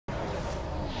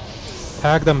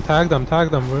Tag them, tag them,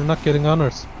 tag them. We're not getting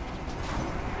honors.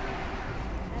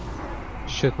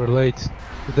 Shit, we're late.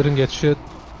 We didn't get shit.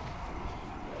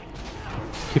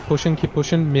 Keep pushing, keep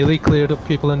pushing. Melee cleared the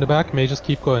people in the back. May just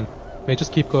keep going. May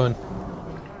just keep going.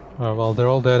 Oh well, they're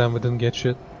all dead and we didn't get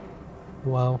shit.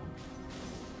 Wow.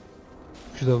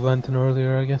 Should have went in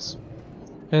earlier, I guess.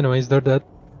 Anyways, they're dead.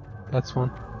 That's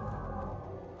one.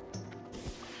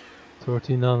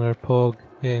 13 on their pog.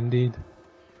 Yeah, indeed.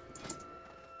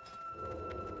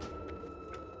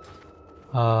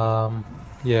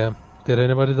 Yeah. Did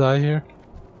anybody die here?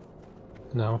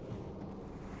 No.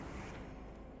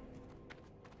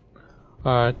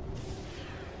 Alright.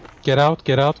 Get out,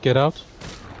 get out, get out.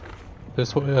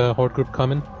 There's horde group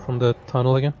coming from the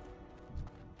tunnel again.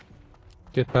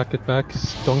 Get back, get back.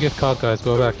 Don't get caught, guys.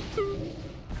 Go back.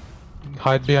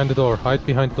 Hide behind the door. Hide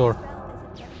behind the door.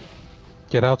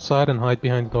 Get outside and hide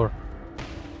behind the door.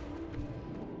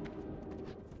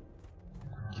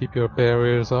 Keep your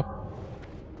barriers up.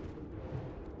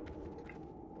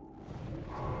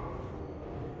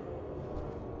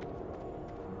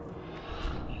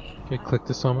 Okay, click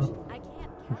to summon.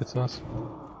 If it's us.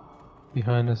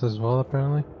 Behind us as well,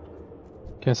 apparently.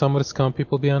 Can somebody scum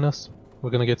people behind us? We're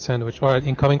gonna get sandwiched. Alright,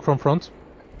 incoming from front.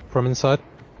 From inside.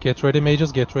 Get ready,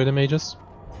 mages. Get ready, mages.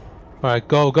 Alright,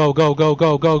 go, go, go, go,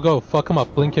 go, go, go. Fuck them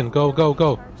up. Blinken. Go, go,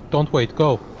 go. Don't wait.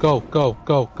 Go, go, go,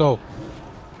 go, go.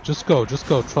 Just go, just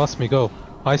go. Trust me, go.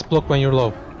 Ice block when you're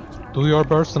low. Do your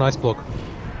burst and ice block.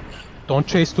 Don't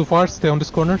chase too far. Stay on this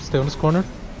corner. Stay on this corner.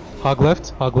 Hug left.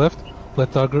 Hug left.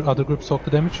 Let the other group soak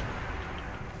the damage.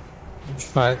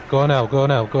 Alright, go now, go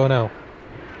now, go now.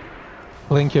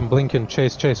 Blink him,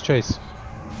 chase, chase, chase.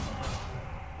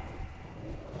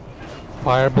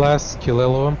 Fire blast, kill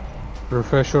all of them.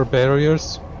 Refresh your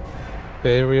barriers.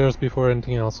 Barriers before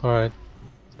anything else. Alright,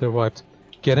 they're wiped.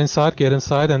 Get inside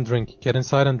and drink. Get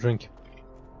inside and drink.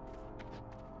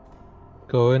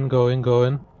 Go in, go in, go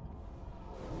in.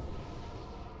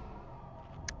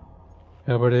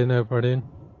 Everybody in, everybody in.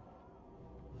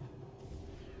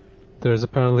 There's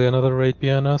apparently another raid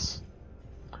behind us.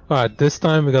 Alright, this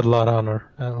time we got a lot of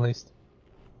honor, at least.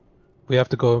 We have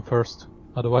to go in first,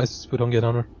 otherwise we don't get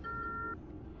honor.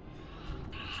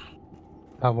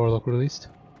 Have Warlock released.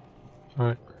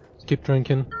 Alright, keep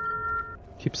drinking.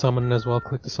 Keep summoning as well,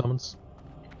 click the summons.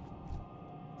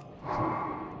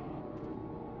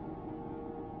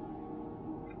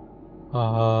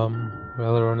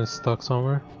 Valeron is stuck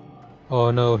somewhere.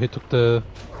 Oh no, he took the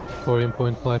Thorium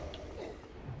point flag.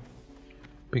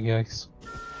 Big yikes.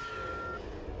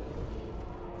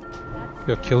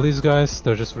 Yo, kill these guys,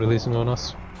 they're just releasing on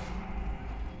us.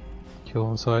 Kill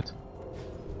on sight.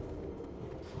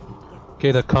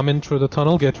 Okay, they're coming through the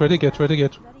tunnel, get ready, get ready,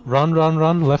 get... Run, run,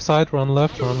 run, left side, run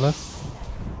left, run left.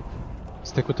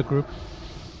 Stick with the group.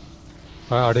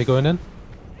 Are they going in?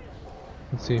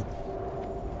 Let's see.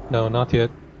 No, not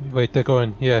yet. Wait, they're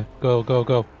going. Yeah, go, go,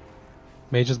 go.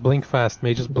 Mages blink fast,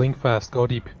 mages blink fast, go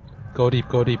deep. Go deep,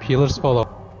 go deep, healers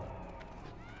follow.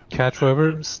 Catch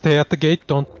whoever, stay at the gate,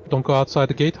 don't go outside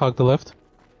the gate, hug the left.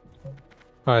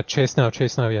 Alright, chase now,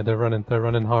 yeah, they're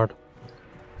running hard.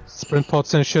 Sprint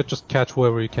pots and shit, just catch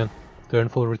whoever you can. They're in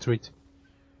full retreat.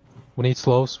 We need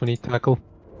slows, we need tackle.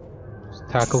 Just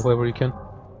tackle whoever you can.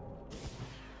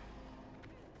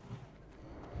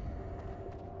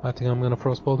 I think I'm gonna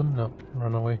frostbolt them, no,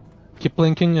 run away. Keep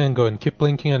blinking and going, keep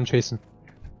blinking and chasing.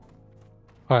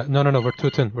 Alright, no, we're too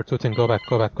thin, go back,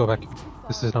 go back, go back.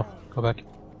 This is enough, go back.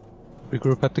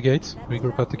 Regroup at the gate,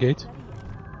 regroup at the gate.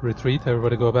 Retreat,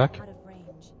 everybody go back.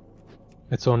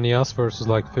 It's only us versus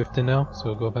like 50 now,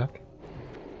 so go back.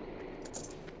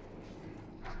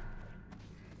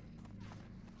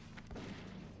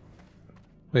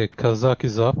 Wait, Kazakh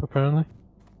is up apparently?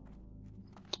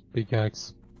 Big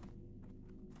yikes.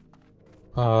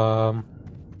 Go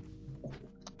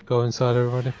inside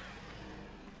everybody.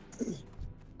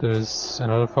 There's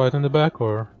another fight in the back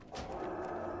or?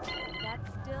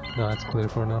 No, it's clear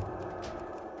for now.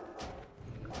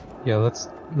 Yeah, let's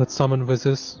summon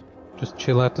Vizis. Just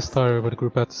chill at the star, everybody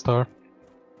group at the star.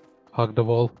 Hug the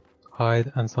wall,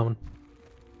 hide and summon.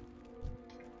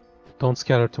 Don't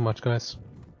scatter too much, guys.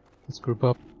 Let's group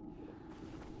up.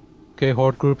 Okay,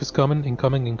 horde group is coming,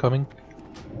 incoming.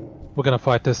 We're gonna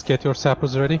fight this. Get your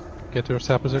sappers ready. Get your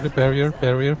sappers ready. Barrier,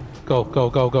 barrier. Go, go,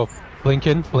 go, go. Blink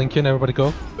in, everybody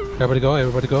go. Everybody go,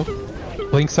 everybody go.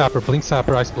 Blink sapper,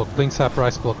 ice block. Blink sapper,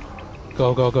 ice block.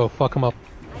 Go, go, go. Fuck him up.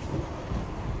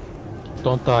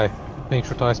 Don't die. Make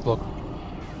sure to ice block.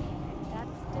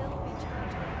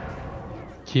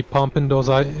 Keep pumping those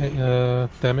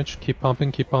damage. Keep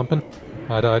pumping.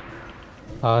 I died.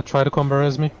 Try to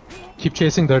converse me. Keep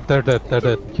chasing, they're dead, they're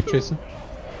dead. Keep chasing.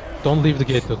 Don't leave the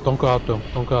gate though, don't go out though,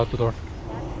 don't go out the door.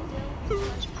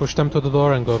 Just push them to the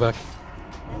door and go back.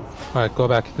 Alright, go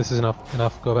back, this is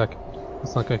enough, go back.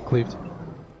 Let's not get cleaved.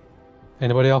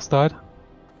 Anybody else died?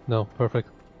 No, perfect.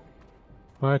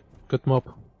 Alright, good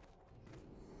mob.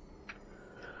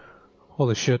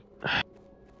 Holy shit.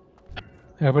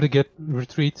 Everybody get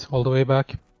retreat all the way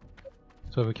back.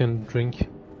 So we can drink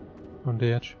on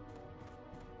the edge.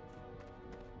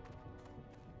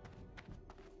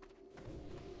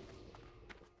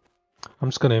 I'm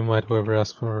just gonna invite whoever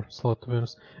asks for a slot, to be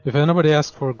honest. If anybody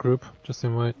asks for a group, just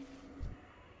invite.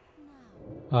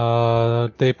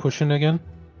 They pushing again.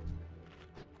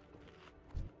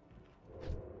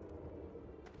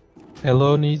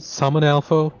 Elo needs summon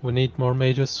Alpha. We need more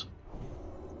mages.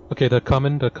 Okay, they're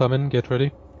coming, get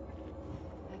ready.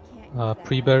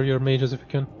 Pre-bury your mages if you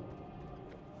can.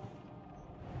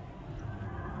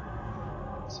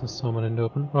 So someone in the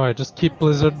open. Alright, just keep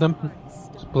blizzard them.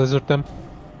 Just blizzard them.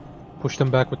 Push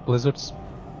them back with blizzards.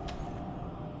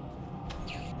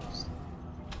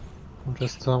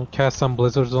 Just cast some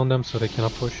blizzards on them so they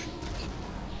cannot push.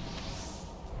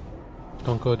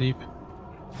 Don't go deep.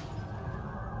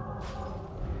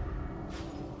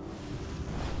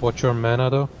 Watch your mana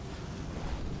though.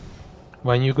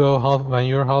 When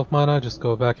you're half mana, just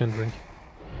go back and drink.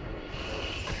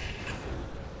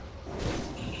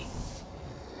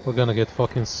 We're gonna get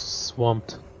fucking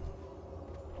swamped.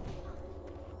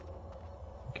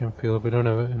 I can feel it, we don't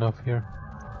have enough here.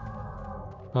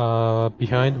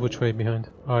 Behind? Which way behind?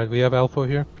 Alright, we have Alpha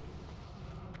here.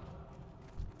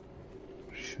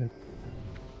 Shit.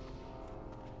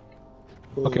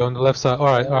 Okay, on the left side.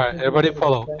 Alright, everybody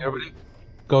follow. Everybody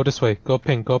go this way. Go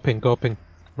ping, go ping, go ping.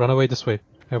 Run away this way.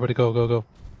 Everybody go, go, go.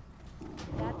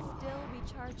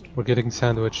 We're getting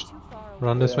sandwiched.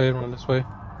 Run this way, run this way.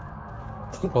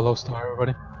 Follow star,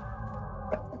 everybody.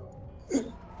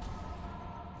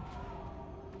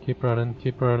 Keep running,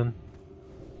 keep running.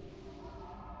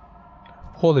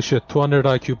 Holy shit, 200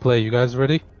 IQ play, you guys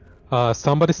ready?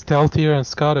 Somebody stealth here and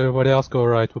scout, everybody else go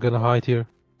right, we're gonna hide here.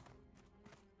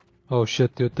 Oh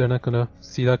shit, dude, they're not gonna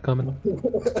see that coming.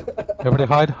 Everybody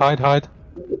hide.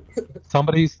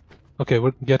 Somebody's... Okay,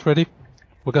 get ready.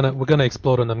 We're gonna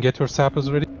explode on them, get your sappers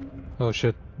ready. Oh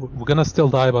shit, we're gonna still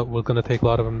die, but we're gonna take a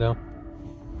lot of them down.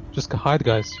 Just hide,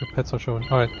 guys, your pets are showing.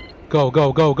 Alright, go.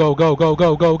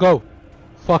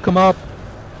 Fuck them up.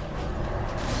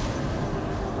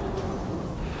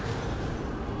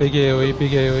 Big AoE,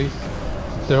 big AoE.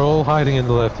 They're all hiding in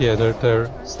the left. Yeah, they're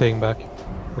staying back.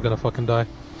 We're gonna fucking die.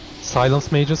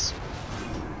 Silence mages.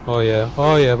 Oh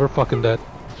yeah, we're fucking dead.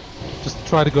 Just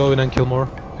try to go in and kill more.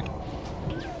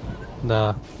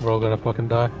 Nah, we're all gonna fucking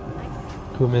die.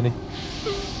 Too many.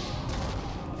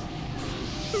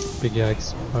 Big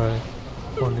yikes. Alright.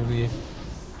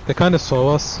 They kinda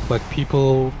saw us, like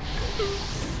people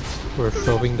were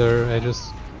showing their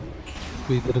edges.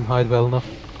 We didn't hide well enough.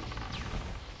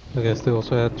 I guess they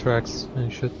also had tracks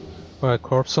and shit. Alright,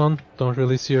 corpse on. Don't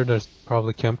really see her, there's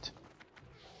probably camped.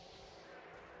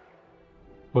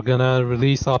 We're gonna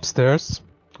release upstairs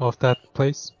of that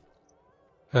place.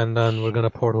 And then we're gonna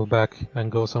portal back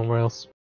and go somewhere else.